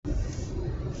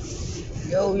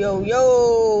Yo, yo,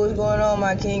 yo, what's going on,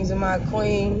 my kings and my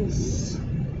queens?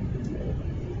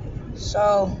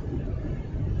 So,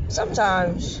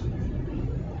 sometimes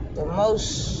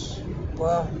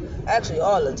actually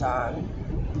all the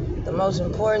time, the most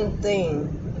important thing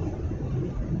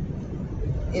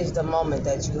is the moment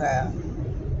that you have.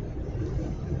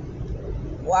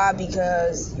 Why?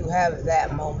 Because you have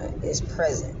that moment. It's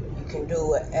present. You can do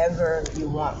whatever you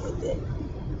want with it.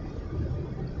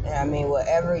 And I mean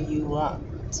whatever you want.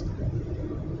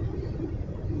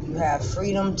 You have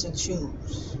freedom to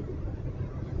choose.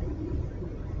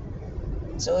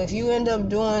 So if you end up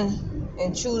doing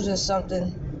and choosing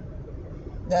something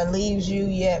that leaves you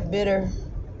yet bitter,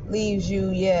 leaves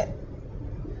you yet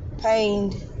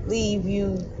pained, leave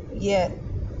you yet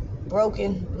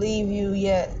broken, leave you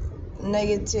yet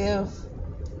negative,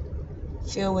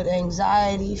 filled with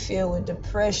anxiety, filled with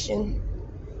depression,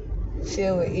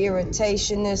 filled with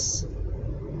irritationness,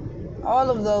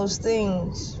 all of those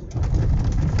things,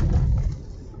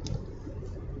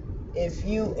 if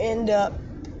you end up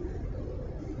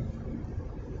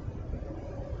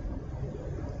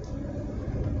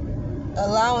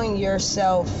allowing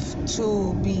yourself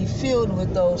to be filled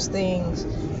with those things,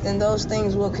 then those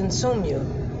things will consume you.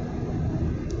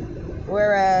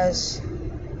 Whereas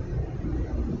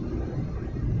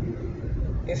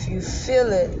if you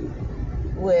fill it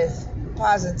with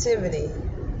positivity,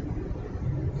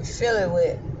 you fill it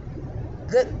with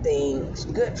good things,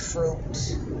 good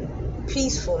fruit,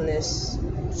 peacefulness,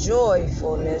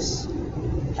 joyfulness,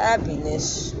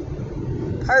 happiness,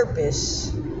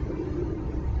 purpose,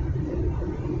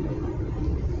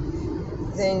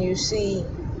 then you see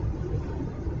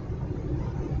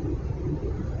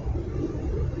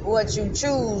what you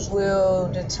choose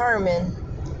will determine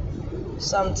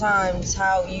sometimes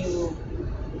how you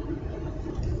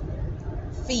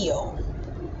feel.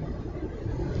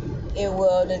 It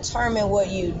will determine what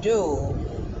you do.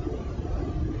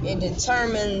 It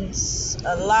determines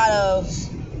a lot of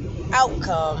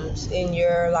outcomes in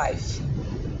your life.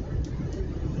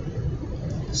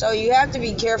 So you have to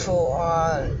be careful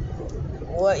on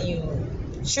what you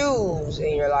choose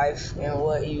in your life and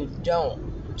what you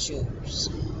don't choose,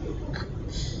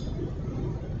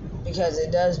 because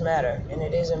it does matter and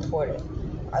it is important.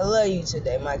 I love you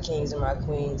today, my kings and my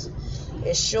queens.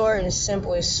 It's short and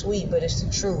simple, it's sweet, but it's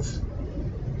the truth.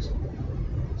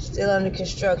 Still under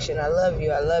construction. I love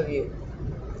you. I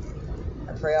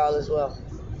pray all is well.